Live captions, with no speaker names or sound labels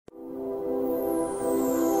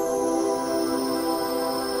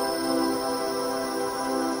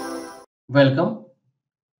Welcome.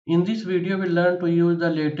 In this video, we'll learn to use the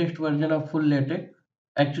latest version of full LaTeX.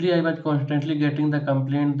 Actually, I was constantly getting the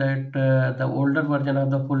complaint that the older version of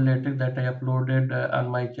the full LaTeX that I uploaded on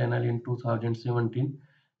my channel in 2017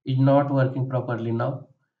 is not working properly now.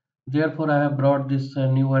 Therefore, I have brought this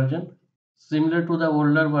new version. Similar to the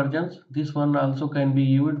older versions, this one also can be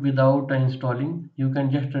used without installing. You can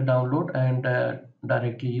just download and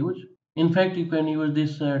directly use. In fact, you can use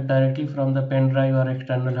this directly from the pen drive or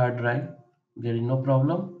external hard drive. There is no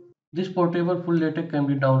problem. This portable full LaTeX can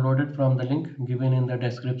be downloaded from the link given in the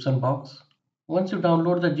description box. Once you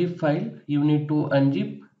download the zip file, you need to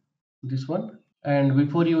unzip this one. And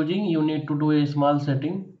before using, you need to do a small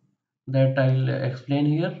setting that I'll explain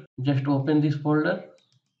here. Just open this folder.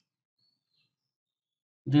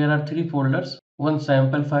 There are three folders, one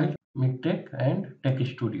sample file, MikTeX and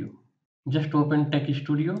TeXstudio. Just open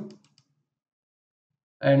TeXstudio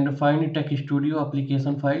and find TeXstudio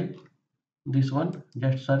application file. This one,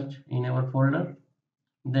 just search in our folder.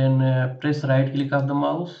 Then press right click of the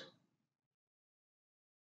mouse,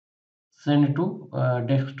 send to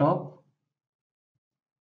desktop.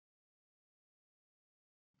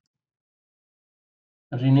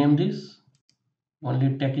 Rename this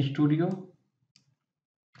only TeXstudio.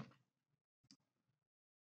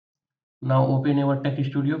 Now open our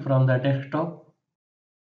TeXstudio from the desktop.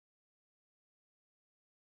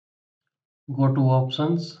 Go to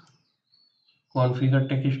options, configure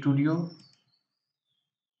TeXstudio,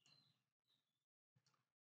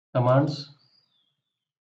 commands,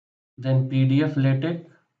 then PDF LaTeX.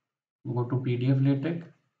 Go to PDF LaTeX.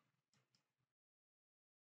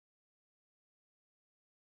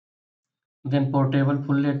 Then portable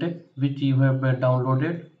full LaTeX which you have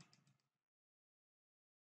downloaded.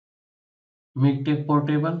 MikTeX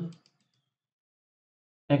portable,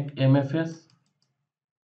 texmfs,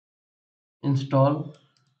 install,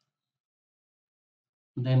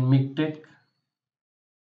 then MikTeX,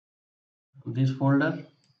 this folder,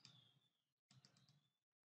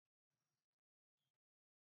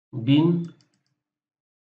 bin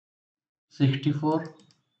 64.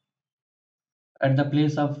 At the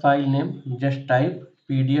place of file name, just type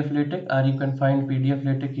PDF LaTeX, or you can find PDF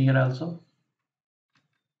LaTeX here also.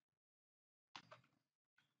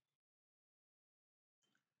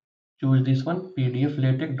 Choose this one, PDF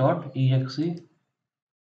LaTeX.exe.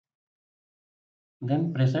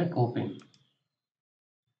 Then press at open.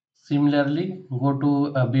 Similarly, go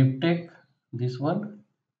to BibTeX, this one.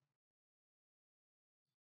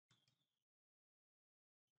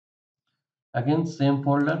 Again, same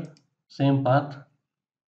folder, same path.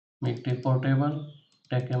 MikTeX portable,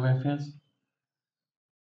 texmfs,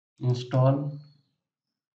 install,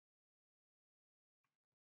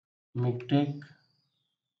 MikTeX,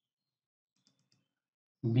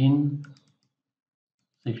 bin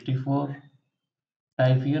 64.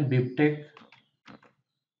 Type here BibTeX,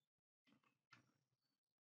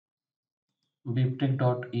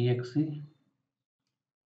 bibtex.exe.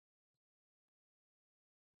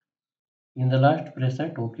 In the last, press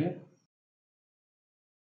at OK.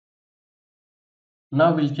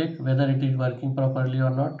 Now we'll check whether it is working properly or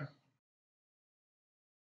not.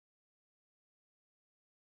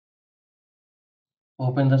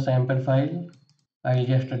 Open the sample file. I'll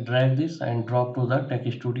just drag this and drop to the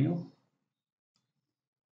TeXstudio.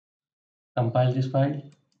 Compile this file.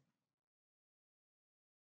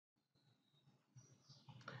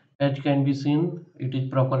 As can be seen, it is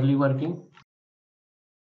properly working.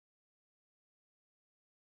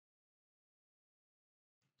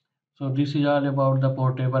 So this is all about the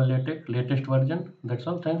portable LaTeX latest version. That's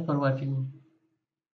all. Thanks for watching.